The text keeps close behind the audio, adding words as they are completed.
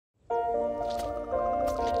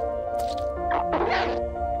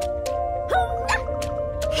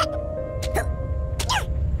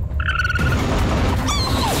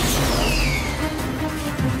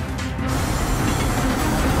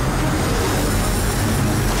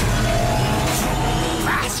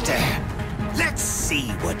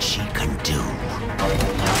she can do.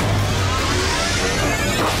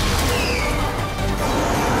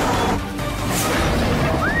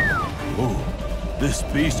 Oh, this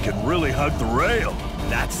beast can really hug the rail.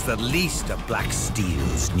 That's the least of Black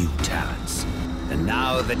Steel's new talents. And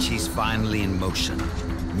now that she's finally in motion,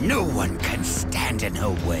 no one can stand in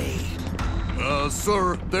her way.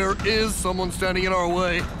 Sir, there is someone standing in our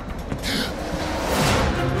way.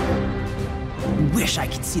 Wish I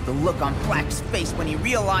could see the look on Black's face when he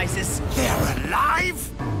realizes They're alive?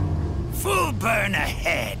 Full burn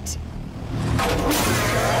ahead.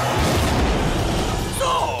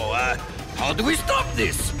 So, how do we stop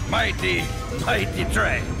this mighty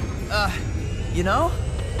train? you know,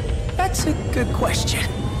 that's a good question.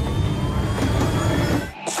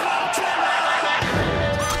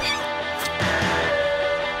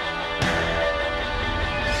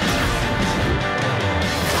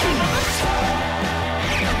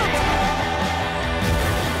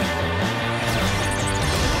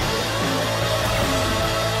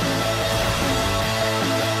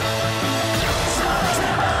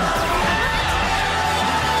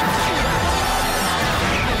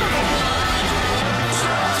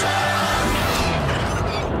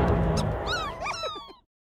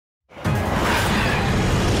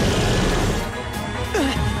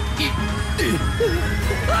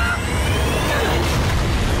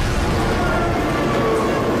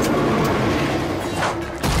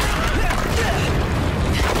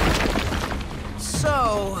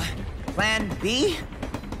 Plan B?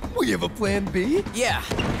 We have a plan B? Yeah.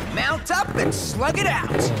 Mount up and slug it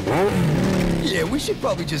out. Yeah, we should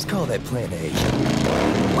probably just call that Plan A.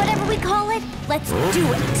 Whatever we call it, let's do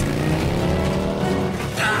it.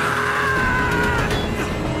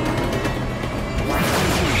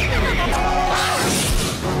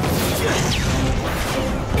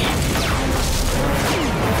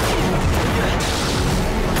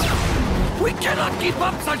 We cannot keep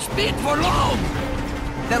up such speed for long!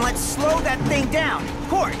 Then let's slow that thing down.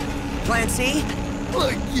 Court, Plan C?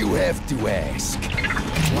 Like you have to ask.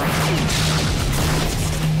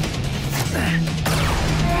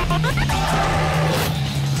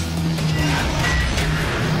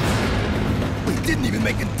 We didn't even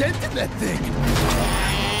make a dent in that thing.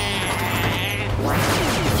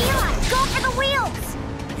 Eli, go for the wheels!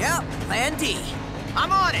 Yep, Plan D.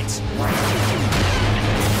 I'm on it.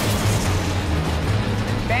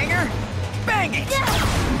 Banger, bang it!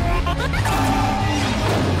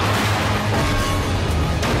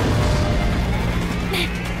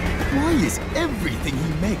 Why is everything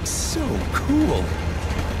he makes so cool?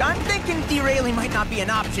 I'm thinking derailing might not be an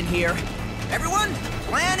option here. Everyone,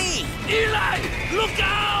 Plan E! Eli, look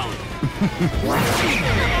out!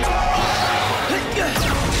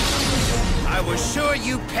 I was sure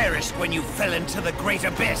you perished when you fell into the great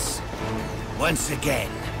abyss. Once again,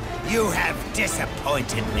 you have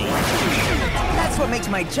disappointed me. That's what makes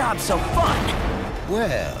my job so fun.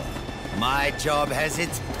 Well, my job has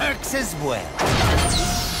its perks as well.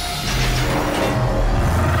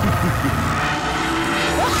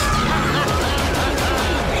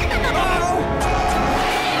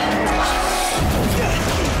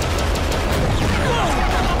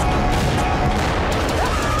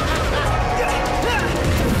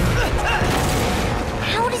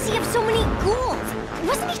 How does he have so many ghouls?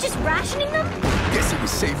 Wasn't he just rationing them? Guess he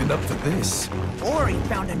was saving up for this. Or he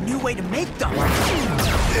found a new way to make them.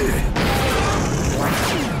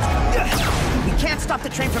 We can't stop the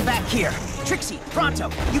train from back here. Trixie, Pronto,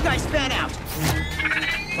 you guys fan out.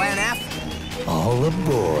 Plan F? All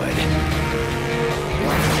aboard.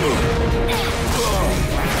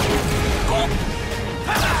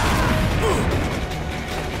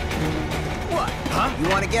 What? Huh? You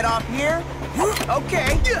want to get off here?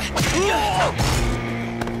 Okay.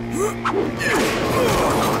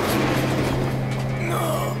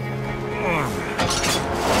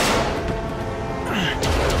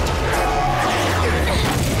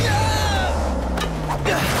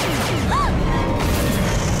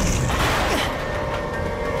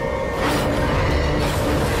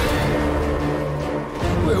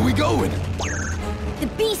 Where are we going? The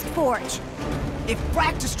Beast Forge. If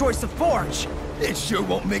Blakk destroys the forge, It sure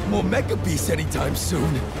won't make more mecha beasts anytime soon.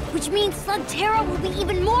 Which means Slugterra will be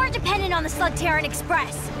even more dependent on the Slugterran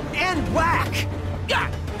Express. and Blakk.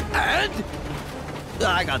 And?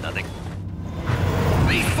 I got nothing.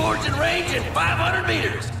 Beast Forge in range at 500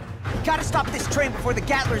 meters. Gotta stop this train before the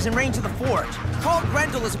Gatler's in range of the forge. Call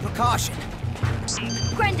Grendel as a precaution.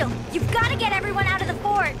 Grendel, you've got to get everyone out of the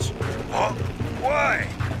forge. What? Why?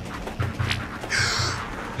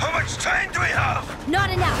 How much time do we have? Not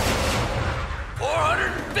enough.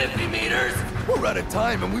 450 meters. We're out of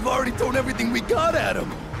time, and we've already thrown everything we got at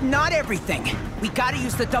him. Not everything. We gotta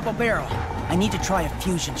use the double barrel. I need to try a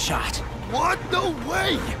fusion shot. What? No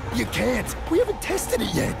way! You can't. We haven't tested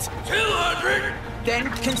it yet. 200! Then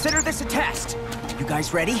consider this a test. You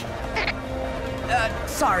guys ready?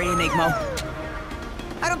 Sorry, Enigmo.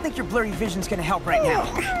 I don't think your blurry vision's gonna help right now.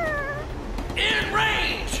 In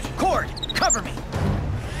range! Cord, cover me.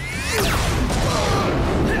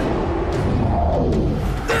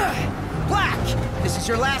 Blakk, this is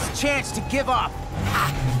your last chance to give up.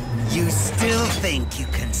 You still think you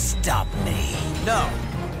can stop me? No,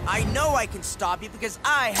 I know I can stop you because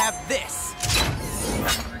I have this.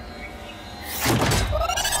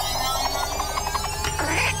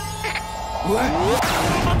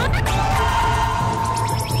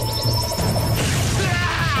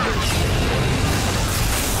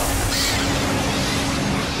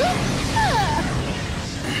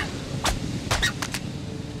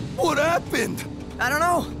 What happened? I don't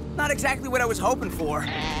know. Not exactly what I was hoping for.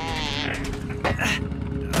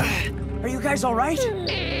 Are you guys all right?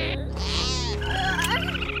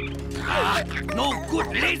 No good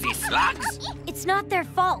lazy slugs! It's not their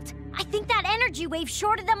fault. I think that energy wave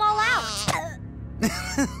shorted them all out.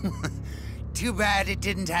 Too bad it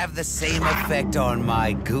didn't have the same effect on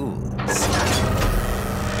my ghouls.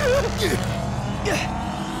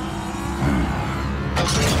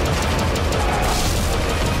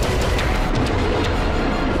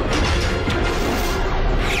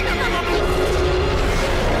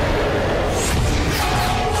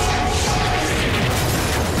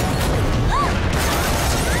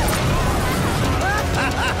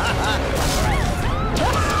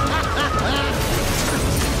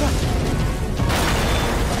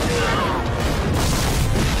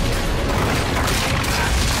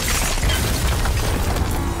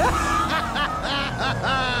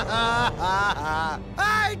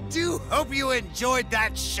 I do hope you enjoyed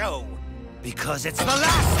that show, because it's the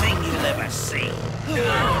last thing you'll ever see.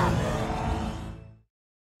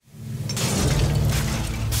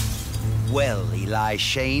 Well, Eli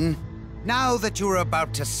Shane, now that you're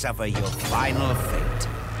about to suffer your final fate,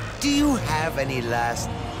 do you have any last...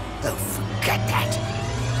 Oh, forget that.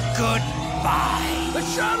 Goodbye. The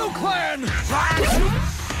Shadow Clan!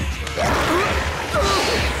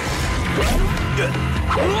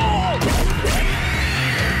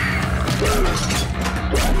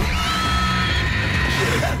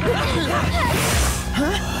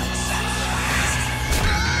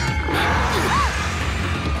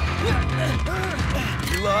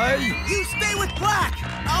 Eli? You stay with Blakk!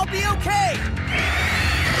 I'll be okay!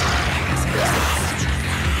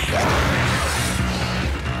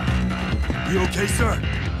 You okay, sir?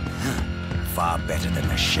 Far better than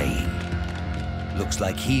a Shane. Looks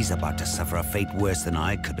like he's about to suffer a fate worse than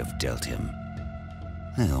I could have dealt him.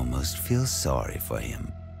 I almost feel sorry for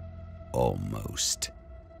him. Almost.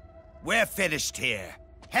 We're finished here.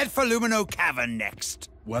 Head for Lumino Cavern next.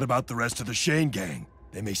 What about the rest of the Shane gang?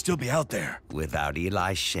 They may still be out there. Without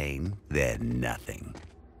Eli Shane, they're nothing.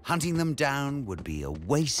 Hunting them down would be a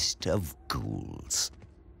waste of ghouls.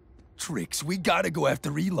 Trix, we gotta go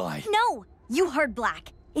after Eli. No! You heard Blakk.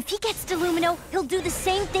 If he gets to Lumino, he'll do the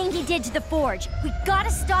same thing he did to the Forge. We gotta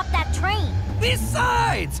stop that train.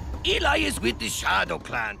 Besides, Eli is with the Shadow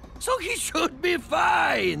Clan, so he should be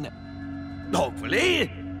fine.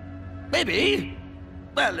 Hopefully. Maybe.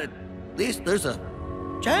 Well, at least there's a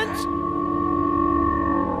chance.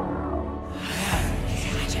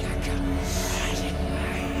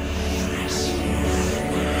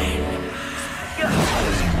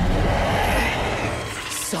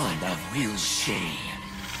 Son of Eli Shane,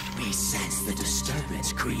 we sense the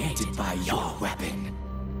disturbance created by your weapon.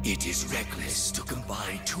 It is reckless to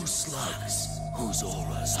combine two slugs whose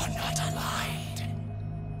auras are not aligned.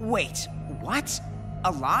 Wait, what?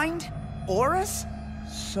 Aligned? Auras?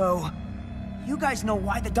 So, you guys know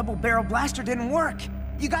why the double-barrel blaster didn't work.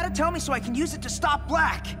 You gotta tell me so I can use it to stop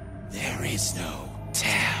Blakk. There is no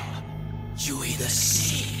tell. You either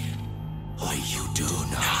see, or you do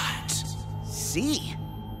not. See?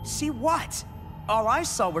 See what? All I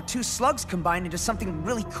saw were two slugs combined into something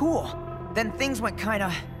really cool. Then things went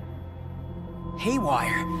kinda...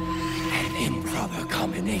 haywire. An improper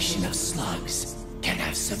combination of slugs can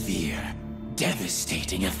have severe,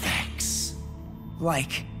 devastating effects.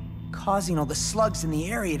 Like, causing all the slugs in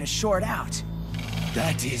the area to short out.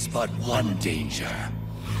 That is but one danger.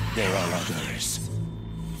 There are others,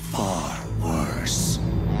 far worse.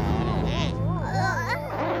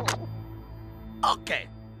 Okay,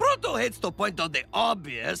 Proto hates to point out the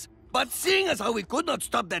obvious, but seeing as how we could not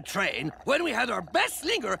stop that train when we had our best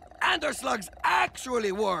slinger and our slugs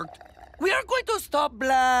actually worked, we are going to stop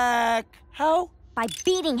Blakk. How? By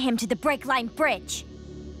beating him to the brake line bridge.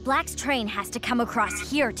 Black's train has to come across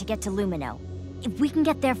here to get to Lumino. If we can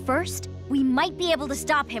get there first, we might be able to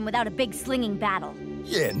stop him without a big slinging battle.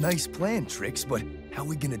 Yeah, nice plan, Trix, but how are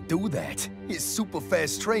we gonna do that? His super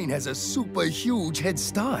fast train has a super huge head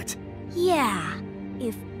start. Yeah,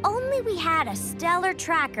 if only we had a stellar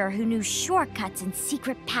tracker who knew shortcuts and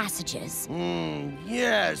secret passages.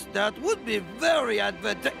 Yes, that would be very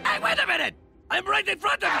advantageous. Hey, wait a minute! I'm right in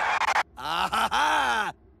front of you! Ah ha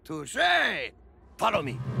ha! Touché! Follow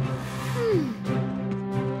me.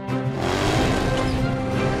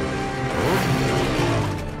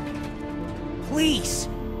 Please!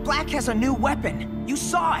 Blakk has a new weapon. You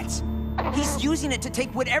saw it. He's using it to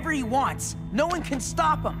take whatever he wants. No one can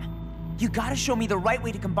stop him. You gotta show me the right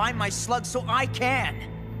way to combine my slugs so I can.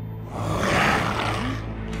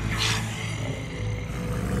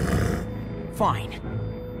 Fine.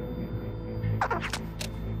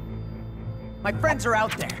 My friends are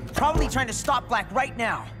out there, probably trying to stop Blakk right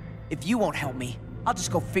now. If you won't help me, I'll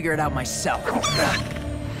just go figure it out myself.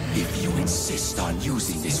 If you insist on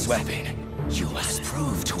using this weapon, you must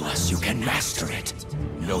prove to us you can master it,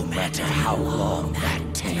 no matter how long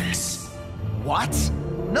that takes. What?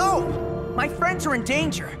 No! My friends are in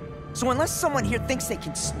danger, so unless someone here thinks they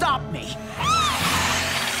can stop me...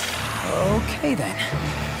 Okay then.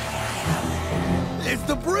 It's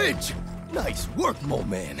the bridge! Nice work, Mo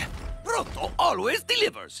Man. Proto always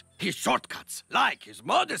delivers. His shortcuts, like his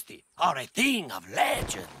modesty, are a thing of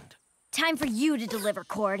legend. Time for you to deliver,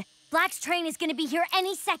 Cord. Black's train is gonna be here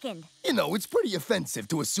any second. You know, it's pretty offensive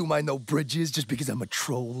to assume I know bridges just because I'm a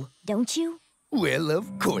troll. Don't you? Well,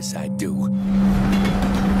 of course I do.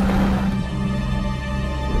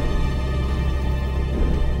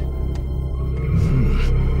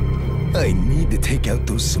 I need to take out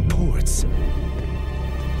those supports.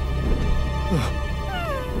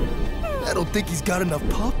 I don't think he's got enough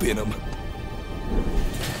pop in him.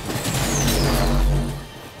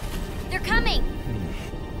 They're coming!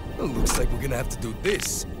 Looks like we're gonna have to do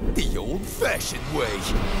this the old-fashioned way.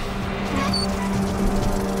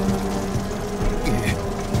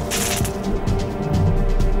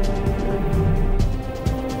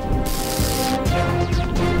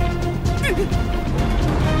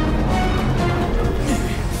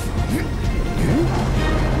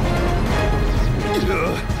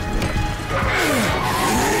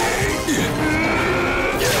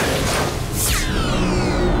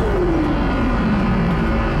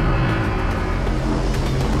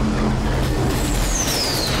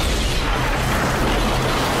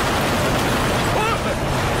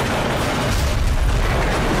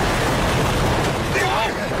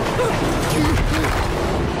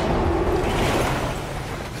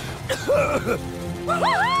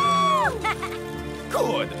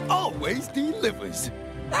 Cord always delivers.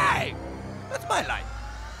 Hey! That's my line.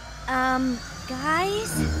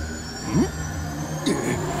 Guys?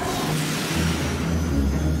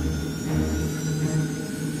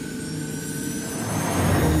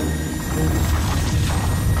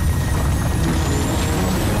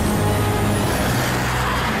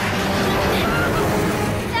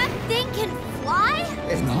 That thing can fly?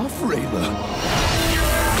 An off-railer.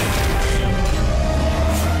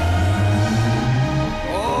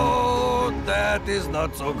 Oh, that is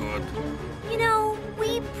not so good. You know,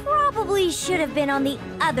 we probably should have been on the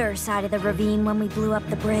other side of the ravine when we blew up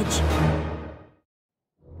the bridge.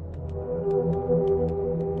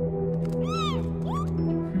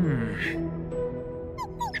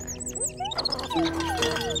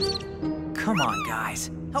 Come on,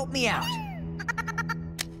 guys. Help me out.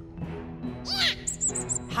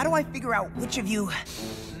 How do I figure out which of you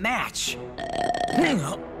match?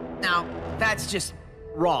 Now, that's just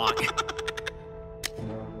wrong.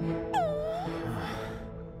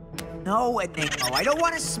 No, Enigmo, I don't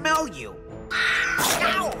want to smell you.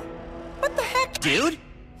 Ow! What the heck, dude?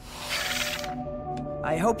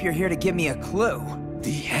 I hope you're here to give me a clue.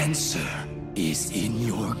 The answer is in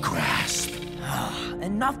your grasp.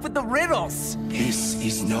 Enough with the riddles. This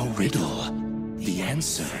is no riddle. The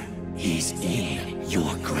answer is in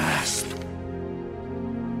your grasp.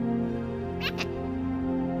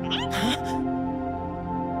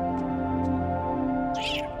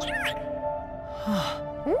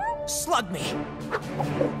 Slug me.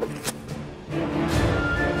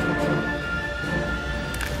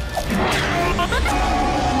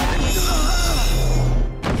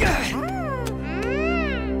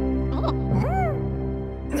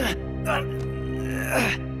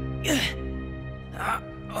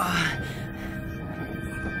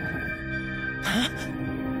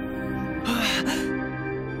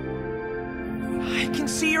 I can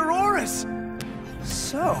see your auras.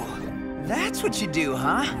 So, that's what you do,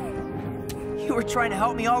 huh? You were trying to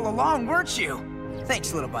help me all along, weren't you?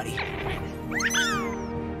 Thanks, little buddy.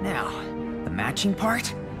 Now, the matching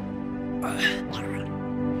part?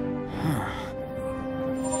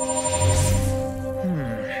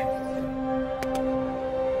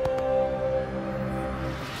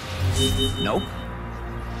 Nope.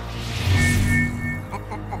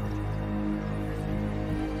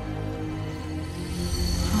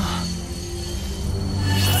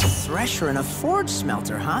 Thresher and a forge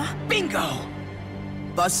smelter, huh? Bingo!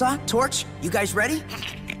 Buzzsaw, Torch, you guys ready?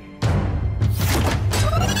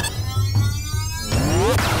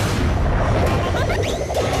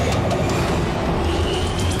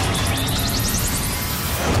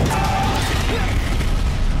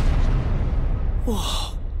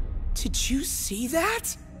 Whoa, did you see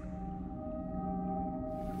that?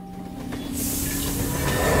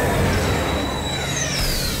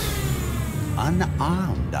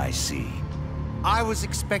 Unarmed, I see. I was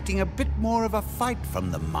expecting a bit more of a fight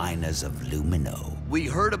from the miners of Lumino. We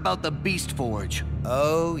heard about the Beast Forge.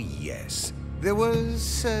 Oh, yes. There was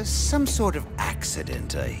some sort of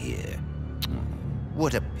accident, I hear.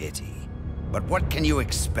 What a pity. But what can you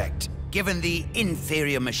expect, given the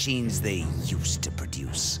inferior machines they used to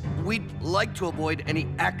produce? We'd like to avoid any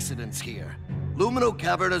accidents here. Lumino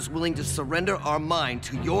Cavern is willing to surrender our mine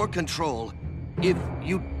to your control if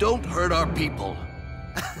you don't hurt our people.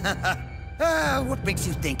 What makes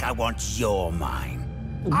you think I want your mine?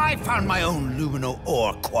 I found my own Lumino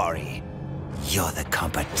ore quarry. You're the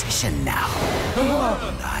competition now.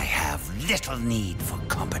 And I have little need for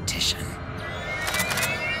competition.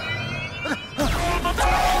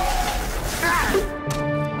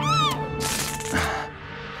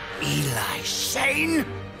 Eli Shane?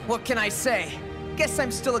 What can I say? Guess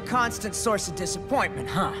I'm still a constant source of disappointment,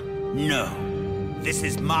 huh? No. This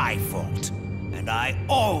is my fault. And I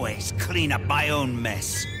always clean up my own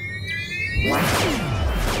mess.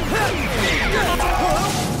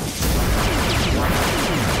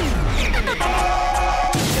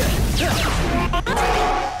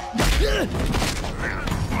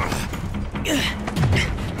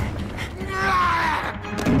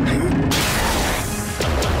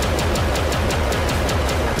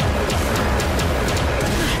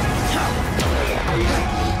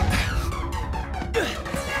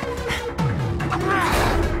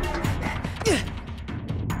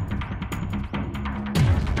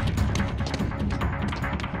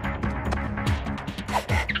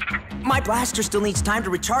 My blaster still needs time to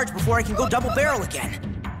recharge before I can go double barrel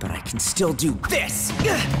again. But I can still do this.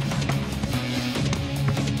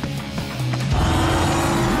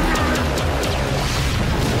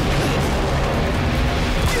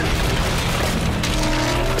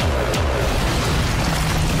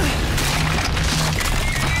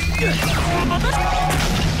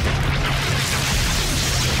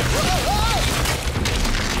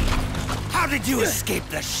 How did you escape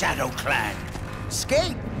the Shadow Clan?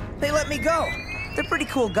 Escape? They let me go. They're pretty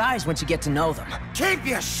cool guys once you get to know them. Keep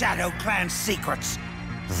your Shadow Clan secrets.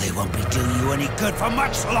 They won't be doing you any good for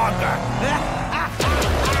much longer.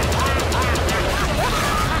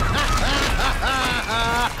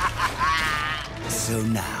 So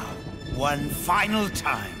now, one final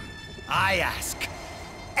time, I ask,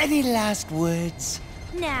 any last words?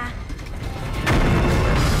 Nah.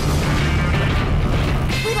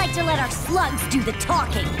 We like to let our slugs do the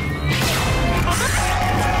talking.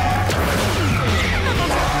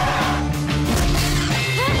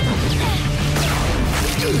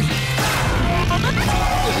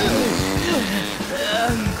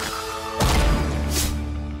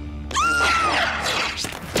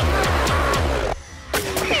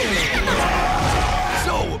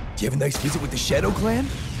 So, do you have a nice visit with the Shadow Clan?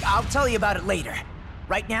 I'll tell you about it later.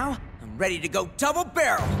 Right now, I'm ready to go double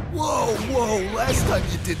barrel. Whoa, whoa, last time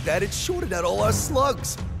you did that, it shorted out all our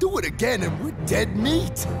slugs. Do it again and we're dead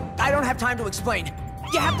meat. I don't have time to explain.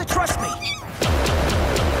 You have to trust me.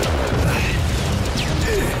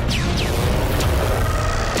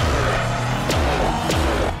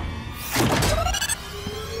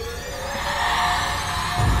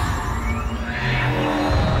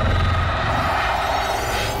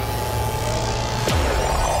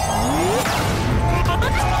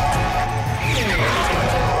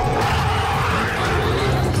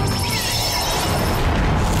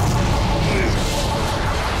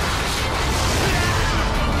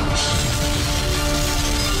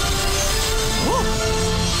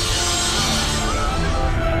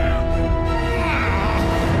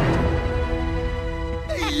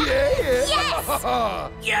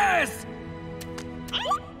 Yes!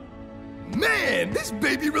 Man, this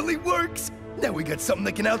baby really works. Now we got something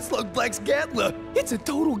that can outslug Black's Gatler. It's a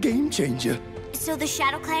total game changer. So the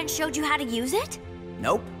Shadow Clan showed you how to use it?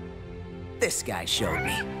 Nope. This guy showed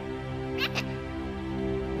me.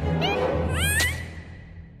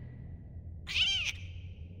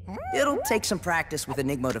 It'll take some practice with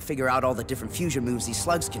Enigma to figure out all the different fusion moves these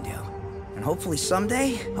slugs can do. And hopefully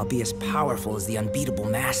someday, I'll be as powerful as the unbeatable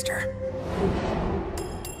master.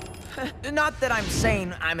 Not that I'm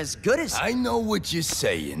saying I'm as good as... I know what you're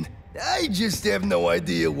saying. I just have no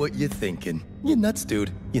idea what you're thinking. You're nuts,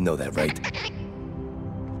 dude. You know that, right?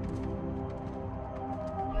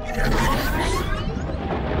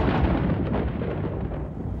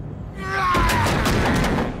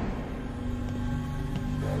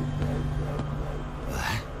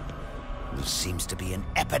 There seems to be an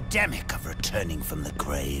epidemic of returning from the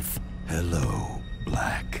grave. Hello,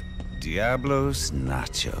 Blakk. Diablos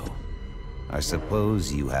Nacho. I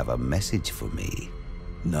suppose you have a message for me.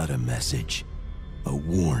 Not a message. A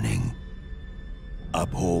warning.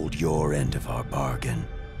 Uphold your end of our bargain,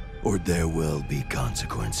 or there will be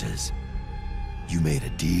consequences. You made a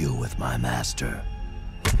deal with my master.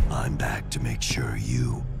 I'm back to make sure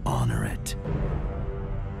you honor it.